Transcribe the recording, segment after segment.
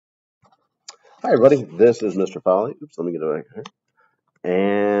Hi, everybody. This is Mr. Folly. Oops, let me get it right here.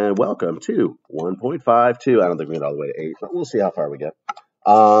 And welcome to 1.52. I don't think we get all the way to 8, but we'll see how far we get.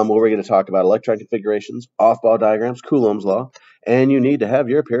 Where we're going to talk about electron configurations, off-ball diagrams, Coulomb's law, and you need to have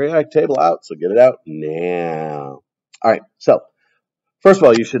your periodic table out, so get it out now. All right, so first of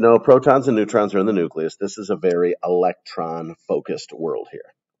all, you should know protons and neutrons are in the nucleus. This is a very electron-focused world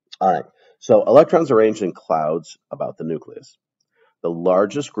here. All right, so electrons are arranged in clouds about the nucleus. The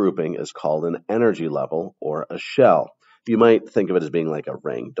largest grouping is called an energy level or a shell. You might think of it as being like a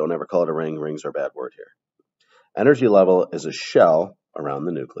ring. Don't ever call it a ring. Rings are a bad word here. Energy level is a shell around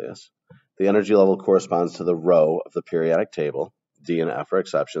the nucleus. The energy level corresponds to the row of the periodic table. D and F are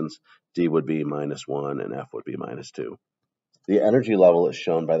exceptions. D would be -1 and F would be -2. The energy level is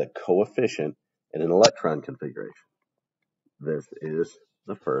shown by the coefficient in an electron configuration. This is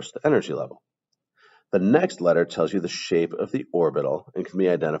the first energy level. The next letter tells you the shape of the orbital and can be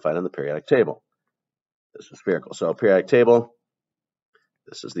identified on the periodic table. This is spherical. So periodic table,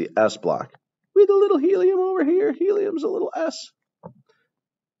 this is the S block. With a little helium over here. Helium's a little S.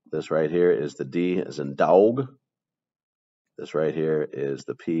 This right here is the D as in dog. This right here is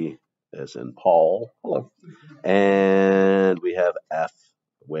the P as in Paul. Hello. And we have F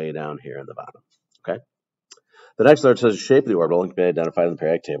way down here in the bottom. Okay. The next letter tells you the shape of the orbital and can be identified on the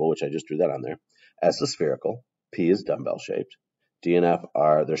periodic table, which I just drew that on there. S is spherical. P is dumbbell shaped. D and F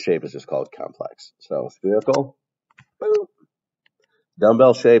are, their shape is just called complex. So spherical, boom.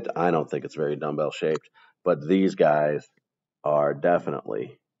 Dumbbell shaped, I don't think it's very dumbbell shaped, but these guys are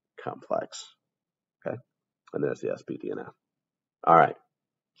definitely complex. Okay, and there's the S, P, D, and F. All right.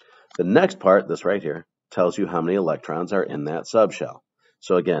 The next part, this right here, tells you how many electrons are in that subshell.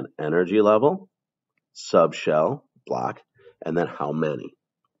 So again, energy level, subshell, block, and then how many.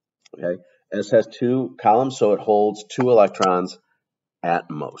 Okay. S has 2 columns, so it holds 2 electrons at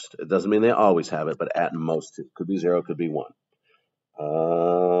most. It doesn't mean they always have it, but at most. It could be 0, could be 1.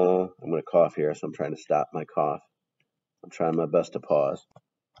 I'm going to cough here, so I'm trying to stop my cough. I'm trying my best to pause.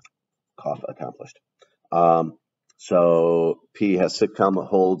 Cough accomplished. So P has 6 columns,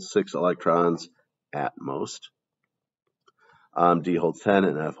 holds 6 electrons at most. D holds 10,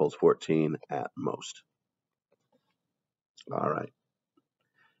 and F holds 14 at most. All right.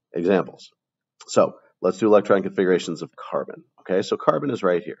 Examples. So let's do electron configurations of carbon. Okay, so carbon is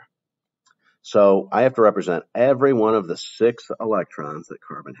right here. So I have to represent every one of the 6 electrons that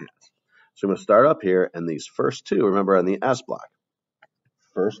carbon has. So I'm going to start up here, and these first 2, remember, on the S block.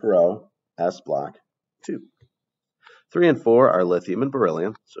 First row, S block, 2. 3 and 4 are lithium and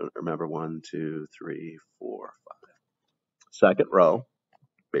beryllium. So remember, 1, 2, 3, 4, 5. Second row,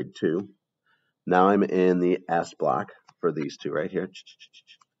 big 2. Now I'm in the S block for these 2 right here.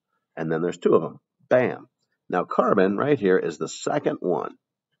 And then there's 2 of them. Bam. Now carbon right here is the second one.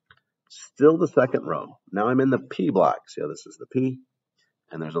 Still the second row. Now I'm in the P block. See how this is the P?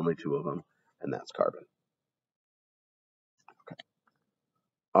 And there's only 2 of them, and that's carbon. Okay.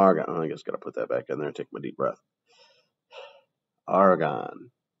 Argon. Oh, I guess got to put that back in there and take my deep breath.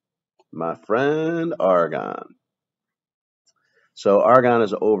 Argon. My friend Argon. So argon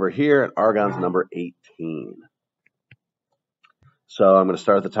is over here, and argon's number 18. So I'm going to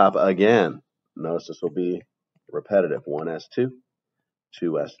start at the top again. Notice this will be repetitive. 1s2,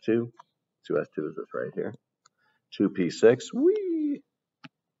 2s2, 2s2 is this right here, 2p6, whee!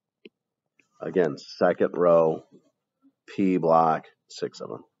 Again, second row, P block, 6 of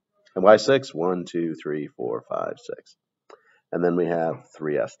them. And why 6? 1, 2, 3, 4, 5, 6. And then we have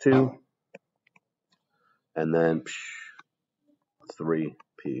 3s2, and then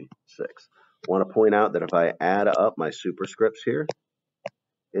 3p6. I want to point out that if I add up my superscripts here,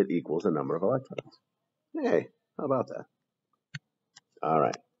 it equals a number of electrons. Hey, how about that? All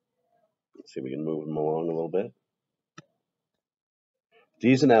right. Let's see if we can move them along a little bit.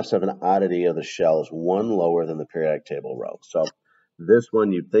 D's and F's have an oddity of the shell is 1 lower than the periodic table row. So this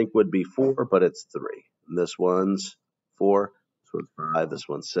one you'd think would be 4, but it's 3. This one's 4, this one's 5, this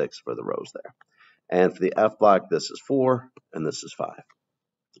one's 6 for the rows there. And for the F block, this is 4, and this is 5.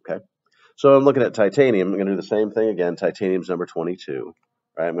 Okay. So I'm looking at titanium. I'm going to do the same thing again. Titanium's number 22.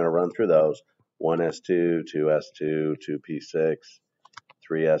 Right, I'm going to run through those. 1s2, 2s2, 2p6,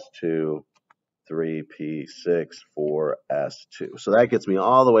 3s2, 3p6, 4s2. So that gets me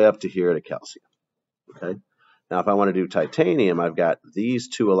all the way up to here to calcium. Okay. Now, if I want to do titanium, I've got these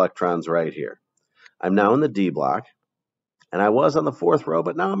 2 electrons right here. I'm now in the D block, and I was on the 4th row,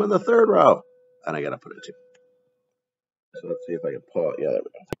 but now I'm in the 3rd row, and I got to put a 2. So let's see if I can pause. Yeah, there we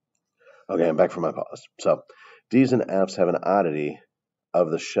go. Okay, I'm back from my pause. So D's and F's have an oddity of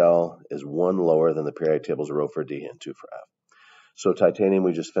the shell is 1 lower than the periodic table's row for D and 2 for F. So titanium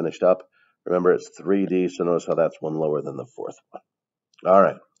we just finished up. Remember, it's 3D, so notice how that's one lower than the fourth one. All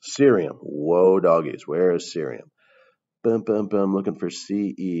right, cerium. Whoa, doggies, where is cerium? Boom, boom, boom, looking for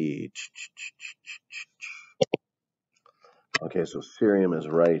CE. Okay, so cerium is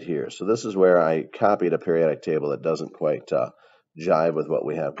right here. So this is where I copied a periodic table that doesn't quite jive with what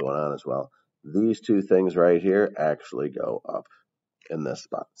we have going on as well. These two things right here actually go up in this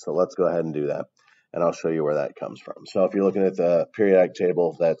spot. So let's go ahead and do that, and I'll show you where that comes from. So if you're looking at the periodic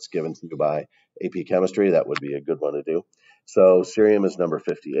table that's given to you by AP Chemistry, that would be a good one to do. So cerium is number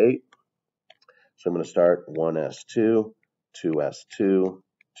 58. So I'm going to start 1s2, 2s2,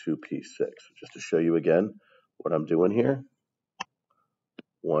 2p6. Just to show you again what I'm doing here.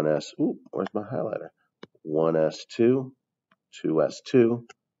 1s, ooh, where's my highlighter? 1s2, 2s2,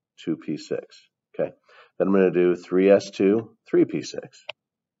 2p6. Okay, then I'm going to do 3s2, 3p6.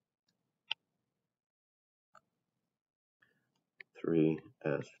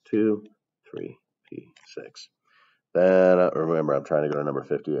 3s2, 3p6. Then, remember, I'm trying to go to number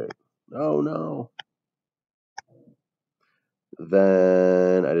 58. Oh, no.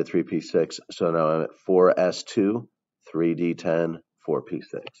 Then I did 3p6. So now I'm at 4s2, 3d10,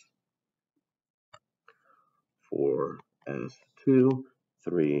 4p6. 4s2,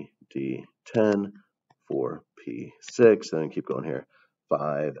 3d10, 4p6. Then keep going here.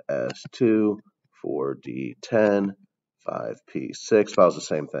 5s2, 4d10, 5p6 follows the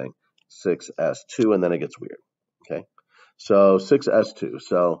same thing. 6s2, and then it gets weird. Okay, so 6s2.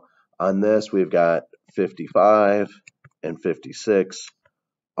 So on this, we've got 55 and 56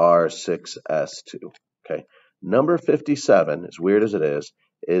 are 6s2. Okay, number 57, as weird as it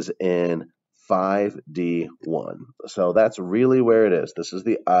is in 5d1. So that's really where it is. This is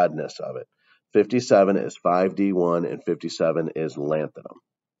the oddness of it. 57 is 5d1, and 57 is lanthanum.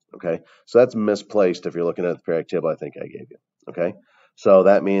 Okay, so that's misplaced if you're looking at the periodic table I think I gave you. Okay, so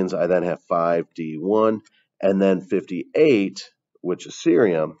that means I then have 5d1, and then 58, which is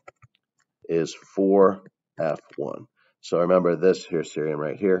cerium, is 4f1. So remember this here, cerium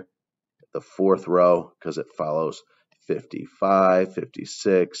right here, the fourth row, because it follows 55,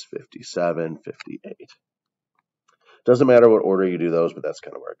 56, 57, 58. Doesn't matter what order you do those, but that's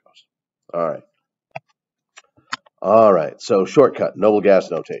kind of where it goes. All right. All right, so shortcut, noble gas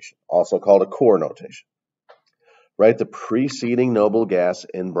notation, also called a core notation. Write the preceding noble gas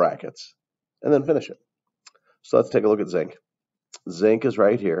in brackets, and then finish it. So let's take a look at zinc. Zinc is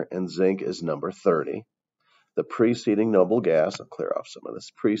right here, and zinc is number 30. The preceding noble gas, I'll clear off some of this,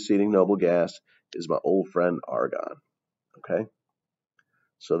 preceding noble gas is my old friend argon, okay?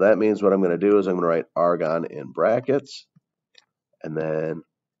 So that means what I'm going to do is I'm going to write argon in brackets, and then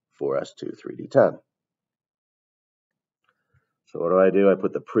 4s2, 3d10. So what do? I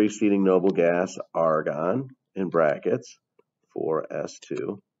put the preceding noble gas, argon, in brackets,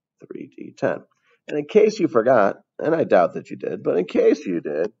 4s2, 3d10. And in case you forgot, and I doubt that you did, but in case you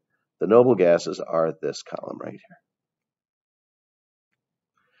did, the noble gases are this column right here.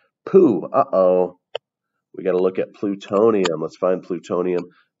 Poo, uh-oh. We got to look at plutonium. Let's find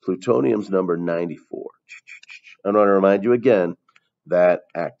plutonium. Plutonium's number 94. I want to remind you again that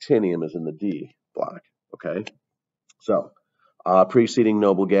actinium is in the D block, okay? So, preceding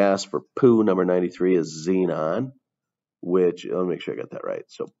noble gas for Poo, number 93, is xenon, which, let me make sure I got that right.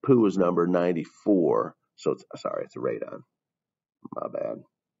 So, Poo is number 94. So, it's radon. My bad.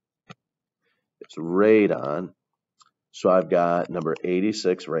 It's radon. So, I've got number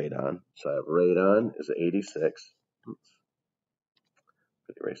 86, radon. So, I have radon is 86. Oops.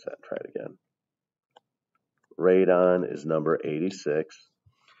 Erase that and try it again. Radon is number 86.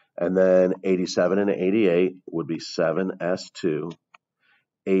 And then 87 and 88 would be 7s2.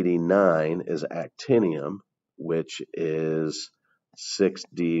 89 is actinium, which is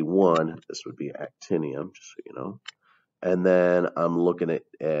 6d1. This would be actinium, just so you know. And then I'm looking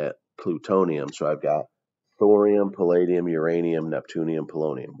at plutonium. So I've got thorium, palladium, uranium, neptunium,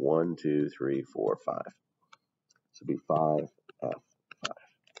 polonium. 1, 2, 3, 4, 5. This would be 5f5.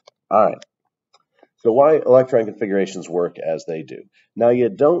 All right. So why electron configurations work as they do. Now, you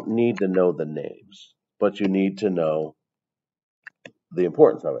don't need to know the names, but you need to know the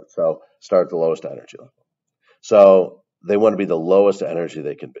importance of it. So start at the lowest energy level. So they want to be the lowest energy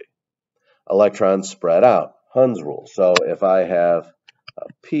they can be. Electrons spread out, Hund's rule. So if I have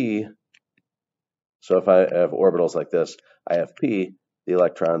p, so if I have orbitals like this, I have p, the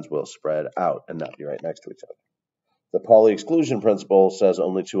electrons will spread out and not be right next to each other. The Pauli exclusion principle says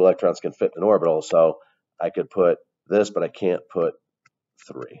only 2 electrons can fit in an orbital, so I could put this, but I can't put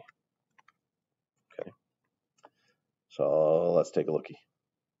 3. Okay. So let's take a lookie.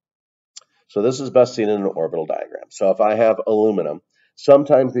 So this is best seen in an orbital diagram. So if I have aluminum,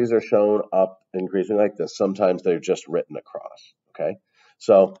 Sometimes these are shown up increasing like this. Sometimes they're just written across. Okay.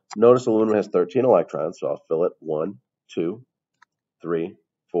 So notice aluminum has 13 electrons. So I'll fill it 1, 2, 3,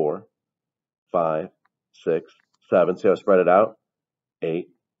 4, 5, 6, 7. See how I spread it out? 8,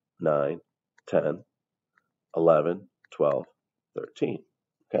 9, 10, 11, 12, 13.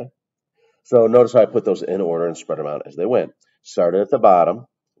 Okay. So notice how I put those in order and spread them out as they went. Started at the bottom,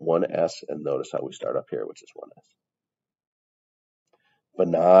 1s, and notice how we start up here, which is 1s.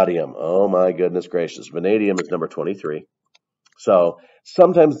 Vanadium. Oh my goodness gracious. Vanadium is number 23. So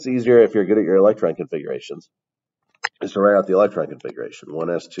sometimes it's easier if you're good at your electron configurations is to write out the electron configuration.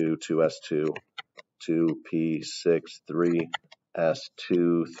 1s2, 2s2, 2p6,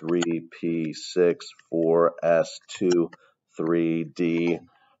 3s2, 3p6, 4s2, 3d.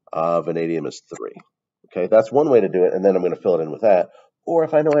 Vanadium is 3. Okay, that's one way to do it, and then I'm going to fill it in with that. Or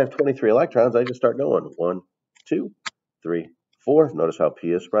if I know I have 23 electrons, I just start going 1, 2, 3, 4. Notice how p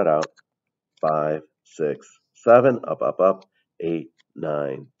is spread out. 5, 6, 7, up, up, up. 8,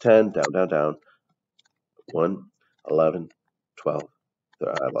 9, 10, down, down, down. 1, 11, 12.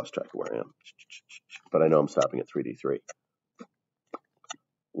 I lost track of where I am, but I know I'm stopping at 3d3.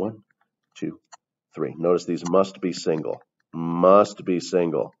 1, 2, 3. Notice these must be single. Must be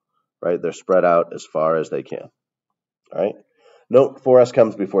single, right? They're spread out as far as they can. All right. Note 4s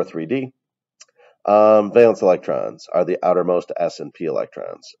comes before 3d. Valence electrons are the outermost s and p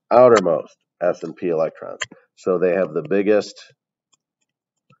electrons. Outermost s and p electrons. So they have the biggest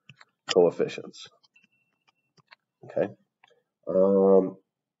coefficients. Okay.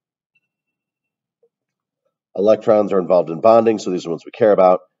 Electrons are involved in bonding, so these are the ones we care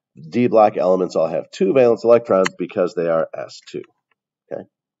about. D block elements all have 2 valence electrons because they are s2. Okay.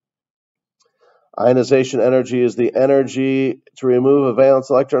 Ionization energy is the energy to remove a valence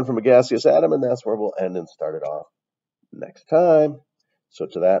electron from a gaseous atom, and that's where we'll end and start it off next time. So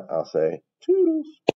to that, I'll say toodles.